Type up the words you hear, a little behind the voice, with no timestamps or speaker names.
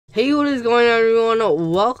Hey, what is going on,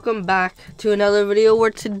 everyone? Welcome back to another video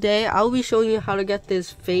where today I'll be showing you how to get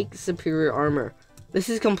this fake superior armor. This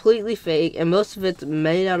is completely fake and most of it's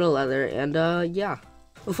made out of leather, and yeah.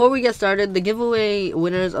 Before we get started, the giveaway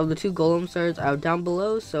winners of the 2 golem stars are down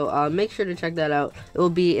below, so make sure to check that out. It will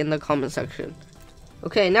be in the comment section.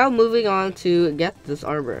 Okay, now moving on to get this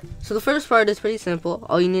armor. So the first part is pretty simple.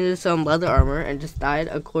 All you need is some leather armor and just dye it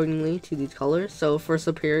accordingly to these colors. So for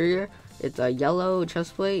superior, it's a yellow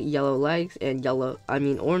chest plate, yellow legs, and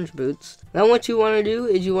orange boots. Then what you want to do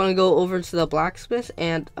is you want to go over to the blacksmith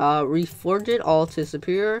and reforge it all to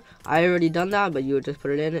superior. I already done that, but you would just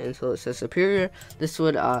put it in until it says superior. This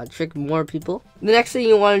would trick more people. The next thing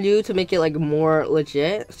you want to do to make it like more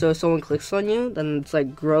legit, so if someone clicks on you, then it's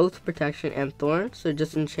like growth, protection, and thorn. So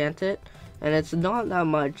just enchant it, and it's not that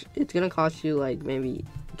much. It's gonna cost you like maybe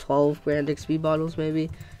 12 grand XP bottles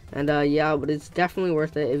maybe. And yeah, but it's definitely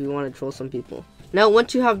worth it if you want to troll some people. Now,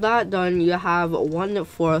 once you have that done, you have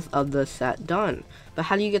 1/4 of the set done. But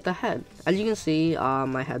how do you get the head? As you can see,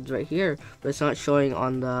 my head's right here, but it's not showing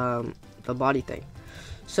on the body thing.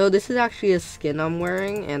 So this is actually a skin I'm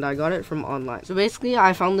wearing, and I got it from online. So basically,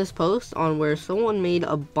 I found this post on where someone made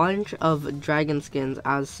a bunch of dragon skins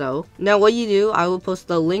as so. Now what you do, I will post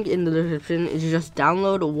the link in the description, is you just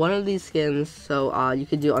download one of these skins. So you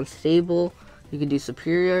could do unstable, you can do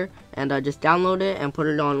superior, and just download it and put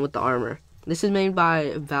it on with the armor. This is made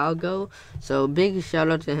by Valgo, so big shout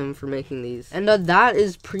out to him for making these. And that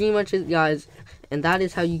is pretty much it, guys. And that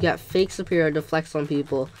is how you get fake superior to flex on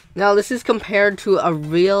people. Now this is compared to a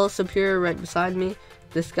real superior right beside me.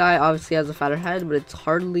 This guy obviously has a fatter head, but it's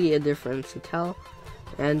hardly a difference to tell.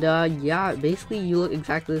 And yeah, basically you look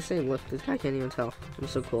exactly the same. Look, this guy can't even tell. I'm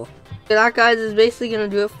so cool. So that, guys, is basically gonna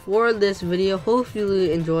do it for this video. Hopefully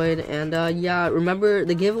you enjoyed, and yeah, remember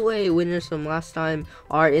the giveaway winners from last time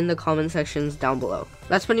are in the comment sections down below.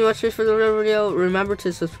 That's pretty much it for the video. Remember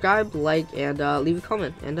to subscribe, like, and leave a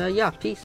comment. And yeah, peace.